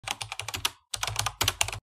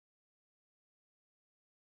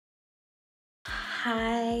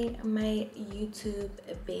Hi my YouTube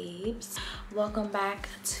babes, welcome back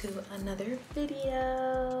to another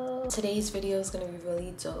video. Today's video is going to be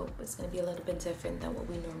really dope. It's going to be a little bit different than what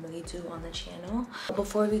we normally do on the channel.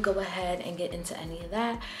 Before we go ahead and get into any of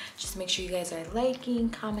that, just make sure you guys are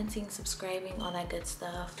liking, commenting, subscribing, all that good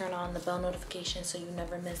stuff. Turn on the bell notification so you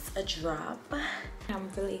never miss a drop. I'm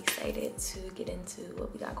really excited to get into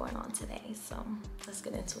what we got going on today, so let's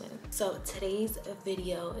get into it. So today's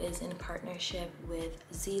video is in partnership with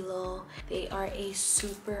ZEELOOL. They are a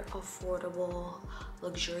super affordable,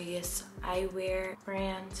 luxurious eyewear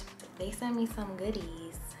brand. They sent me some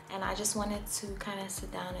goodies and I just wanted to kind of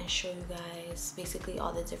sit down and show you guys basically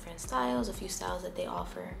all the different styles, a few styles that they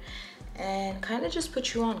offer, and kind of just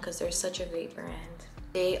put you on because they're such a great brand.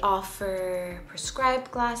 They offer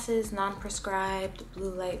prescribed glasses, non-prescribed,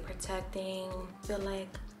 blue light protecting. I feel like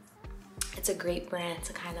it's a great brand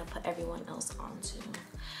to kind of put everyone else onto.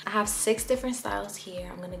 I have 6 different styles here.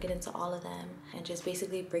 I'm gonna get into all of them and just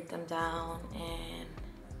basically break them down and,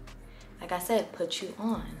 like I said, put you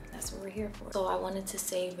on. That's what we're here for. So I wanted to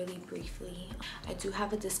say really briefly, I do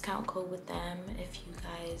have a discount code with them. If you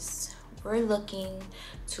guys were looking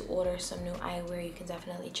to order some new eyewear, you can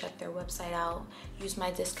definitely check their website out. Use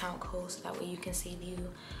my discount code so that way you can save you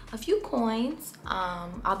a few coins.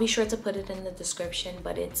 I'll be sure to put it in the description,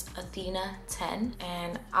 but it's Athena10,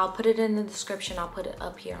 and I'll put it in the description. I'll put it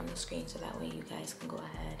up here on the screen so that way you guys can go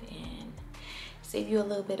ahead and save you a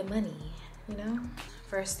little bit of money, you know?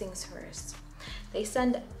 First things first, they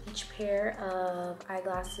send each pair of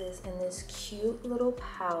eyeglasses in this cute little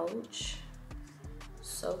pouch.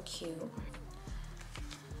 So cute,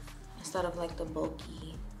 instead of like the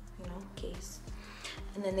bulky, you know, case.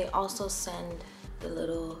 And then they also send the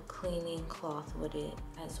little cleaning cloth with it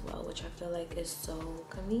as well, which I feel like is so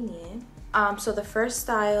convenient. So the first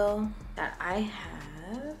style that I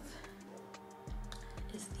have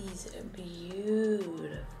is these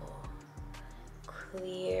beautiful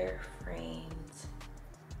clear framed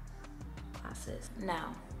glasses.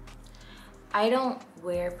 Now, I don't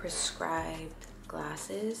wear prescribed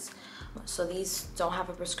glasses, so these don't have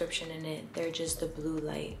a prescription in it. They're just the blue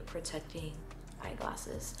light protecting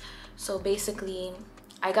eyeglasses. So basically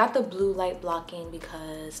I got the blue light blocking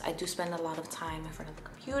because I do spend a lot of time in front of the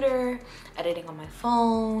computer, editing on my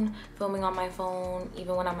phone, filming on my phone.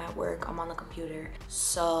 Even when I'm at work, I'm on the computer.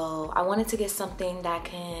 So I wanted to get something that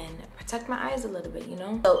can protect my eyes a little bit, you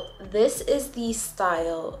know? So this is the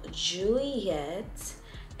style Juliet,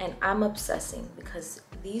 and I'm obsessing because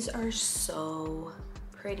these are so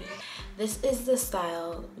pretty. This is the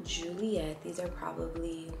style Juliet. These are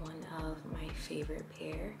probably one of my favorite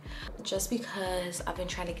pair, just because I've been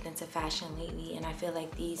trying to get into fashion lately and I feel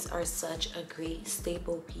like these are such a great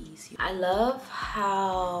staple piece. I love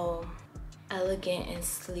how elegant and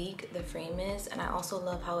sleek the frame is, and I also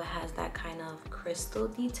love how it has that kind of crystal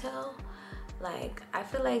detail. Like, I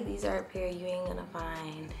feel like these are a pair you ain't gonna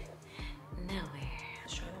find nowhere.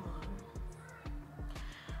 Let's try them on.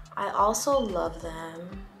 I also love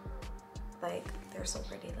them. Like, they're so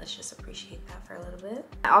pretty. Let's just appreciate that for a little bit.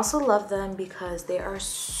 I also love them because they are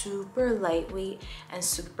super lightweight and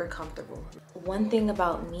super comfortable. One thing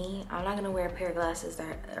about me, I'm not gonna wear a pair of glasses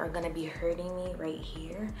that are gonna be hurting me right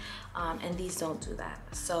here, and these don't do that.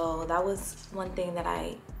 So that was one thing that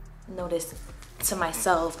I noticed to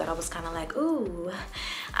myself, that I was kind of like, ooh,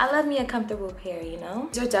 I love me a comfortable pair, you know?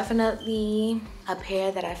 These are definitely a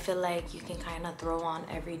pair that I feel like you can kind of throw on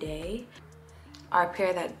every day, or a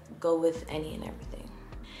pair that go with any and everything.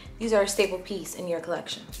 These are a staple piece in your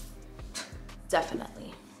collection,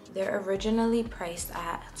 definitely. They're originally priced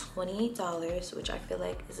at $28, which I feel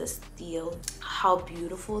like is a steal. How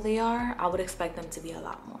beautiful they are. I would expect them to be a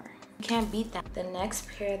lot more. You can't beat that. The next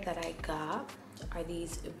pair that I got are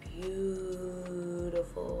these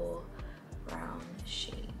beautiful brown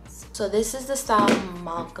shades. So this is the style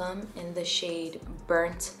Malcolm in the shade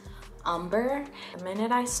Burnt Umber. The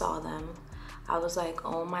minute I saw them, I was like,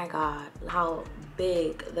 oh my god, how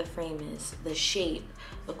big the frame is, the shape,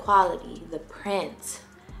 the quality, the print.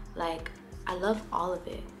 Like, I love all of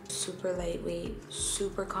it. Super lightweight,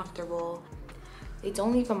 super comfortable. They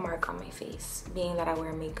don't leave a mark on my face, being that I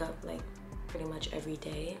wear makeup like pretty much every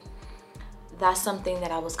day. That's something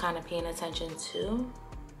that I was kind of paying attention to.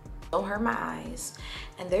 Don't hurt my eyes,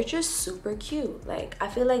 and they're just super cute. Like, I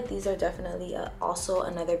feel like these are definitely also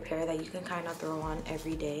another pair that you can kind of throw on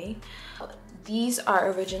every day. These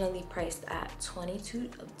are originally priced at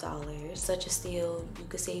 $22. Such a steal. You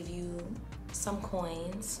could save you some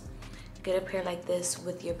coins. Get a pair like this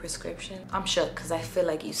with your prescription. I'm shook because I feel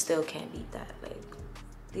like you still can't beat that. Like,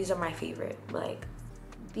 these are my favorite. Like,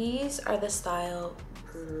 these are the style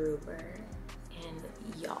Gruber in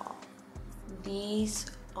y'all,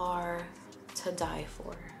 these are to die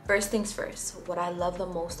for. First things first, what I love the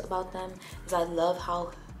most about them is I love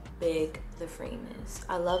how big the frame is.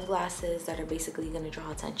 I love glasses that are basically gonna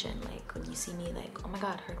draw attention. Like when you see me, like, oh my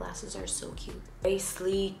god, her glasses are so cute. Very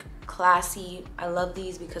sleek, classy. I love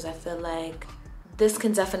these because I feel like this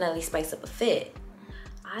can definitely spice up a fit.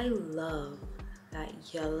 I love that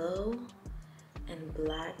yellow and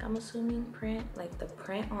black, I'm assuming, print. Like the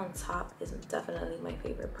print on top is definitely my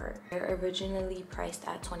favorite part. They're originally priced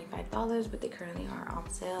at $25, but they currently are on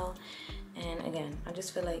sale. And again, I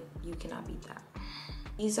just feel like you cannot beat that.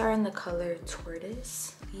 These are in the color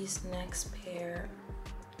Tortoise. These next pair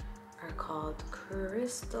are called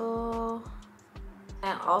Crystal.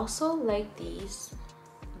 I also like these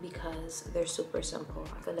because they're super simple.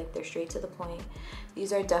 I feel like they're straight to the point.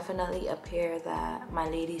 These are definitely a pair that my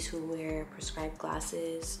ladies who wear prescribed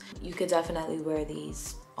glasses, you could definitely wear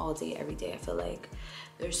these all day, every day. I feel like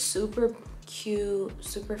they're super cute,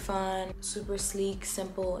 super fun, super sleek,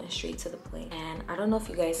 simple, and straight to the point. And I don't know if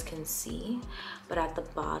you guys can see, but at the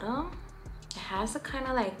bottom, it has a kind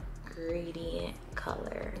of like gradient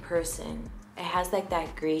color. In person, it has like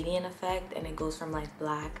that gradient effect, and it goes from like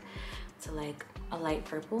black to like a light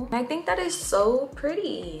purple. And I think that is so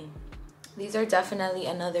pretty. These are definitely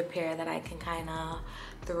another pair that I can kind of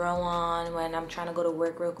throw on when I'm trying to go to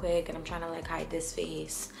work real quick and I'm trying to like hide this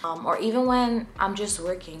face, or even when I'm just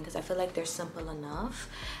working, because I feel like they're simple enough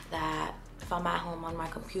that if I'm at home on my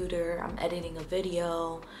computer, I'm editing a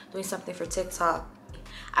video, doing something for TikTok,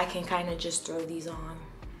 I can kind of just throw these on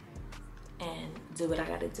and do what I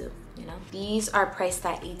gotta do, you know? These are priced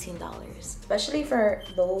at $18, especially for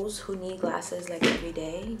those who need glasses like every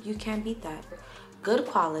day. You can't beat that. Good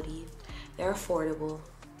quality, they're affordable,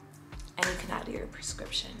 and you can add your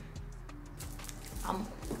prescription.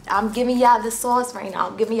 I'm giving y'all the sauce right now.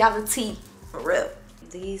 I'm giving y'all the tea, for real.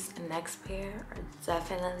 These next pair are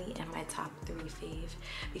definitely in my top 3 fave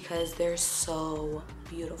because they're so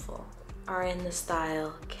beautiful. Are in the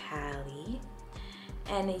style Cali.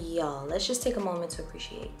 And y'all, let's just take a moment to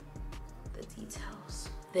appreciate the details.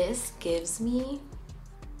 This gives me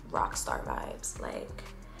rock star vibes. Like,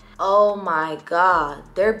 oh my god,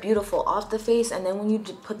 they're beautiful off the face, and then when you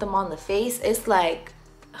put them on the face, it's like,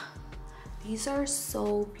 these are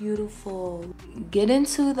so beautiful. Get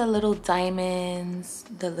into the little diamonds,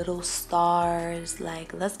 the little stars.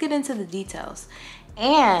 Like, let's get into the details.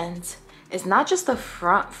 And it's not just the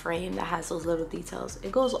front frame that has those little details.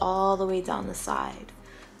 It goes all the way down the side.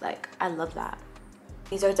 Like, I love that.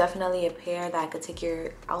 These are definitely a pair that could take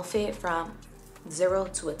your outfit from 0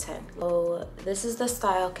 to a 10. So this is the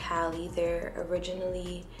style Cali. They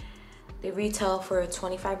retail for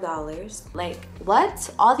 $25. Like, what?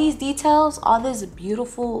 All these details, all this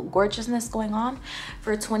beautiful gorgeousness going on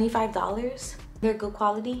for $25? They're good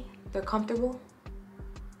quality, they're comfortable.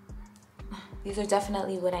 These are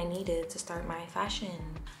definitely what I needed to start my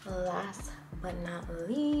fashion. Last but not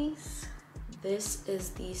least, this is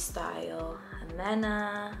the style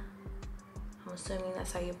Hamena. I'm assuming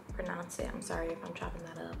that's how you pronounce it. I'm sorry if I'm chopping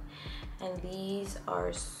that up. And these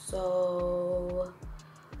are so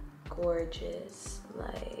gorgeous.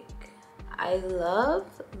 Like, I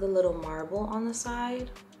love the little marble on the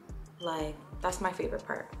side. Like, that's my favorite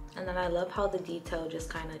part. And then I love how the detail just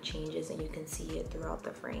kind of changes and you can see it throughout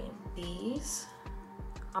the frame. These,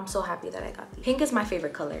 I'm so happy that I got these. Pink is my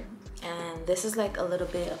favorite color, and this is like a little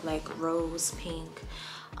bit of like rose pink.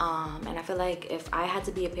 And I feel like if I had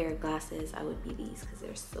to be a pair of glasses, I would be these because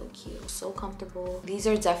they're so cute, so comfortable. These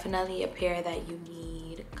are definitely a pair that you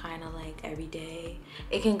need kind of like every day.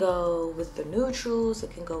 It can go with the neutrals,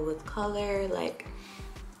 it can go with color. Like,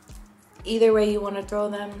 either way you want to throw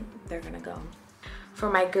them, they're gonna go. For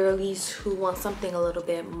my girlies who want something a little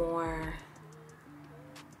bit more,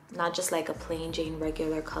 not just like a plain Jane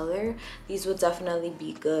regular color, these would definitely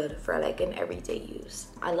be good for like an everyday use.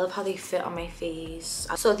 I love how they fit on my face.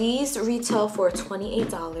 So these retail for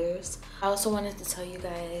 $28. I also wanted to tell you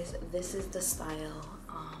guys, this is the style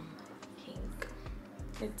pink.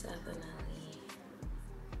 It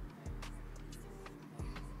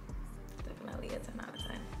definitely is a 10 out of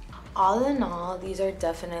 10. All in all, these are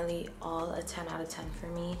definitely all a 10 out of 10 for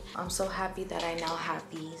me. I'm so happy that I now have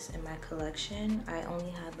these in my collection. I only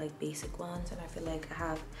had like basic ones, and I feel like I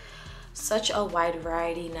have such a wide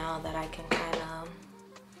variety now that I can kind of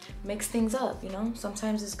mix things up, you know?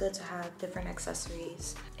 Sometimes it's good to have different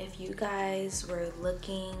accessories. If you guys were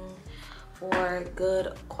looking for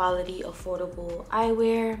good quality, affordable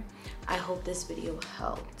eyewear, I hope this video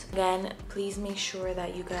helped. Again, please make sure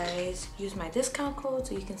that you guys use my discount code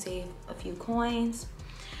so you can save a few coins.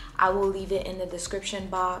 I will leave it in the description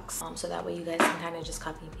box, so that way you guys can kind of just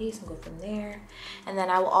copy and paste and go from there. And then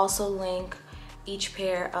I will also link each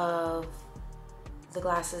pair of the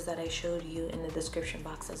glasses that I showed you in the description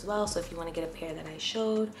box as well. So if you want to get a pair that I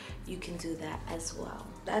showed, you can do that as well.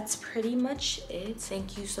 That's pretty much it.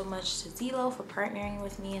 Thank you so much to ZEELOOL for partnering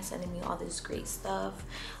with me and sending me all this great stuff.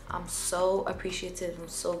 I'm so appreciative. I'm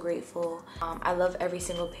so grateful. I love every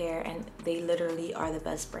single pair, and they literally are the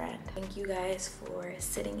best brand. Thank you guys for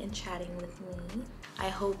sitting and chatting with me. I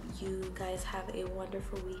hope you guys have a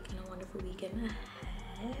wonderful week and a wonderful weekend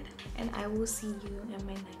ahead. And I will see you in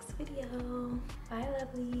my next video. Bye,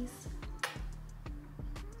 lovelies.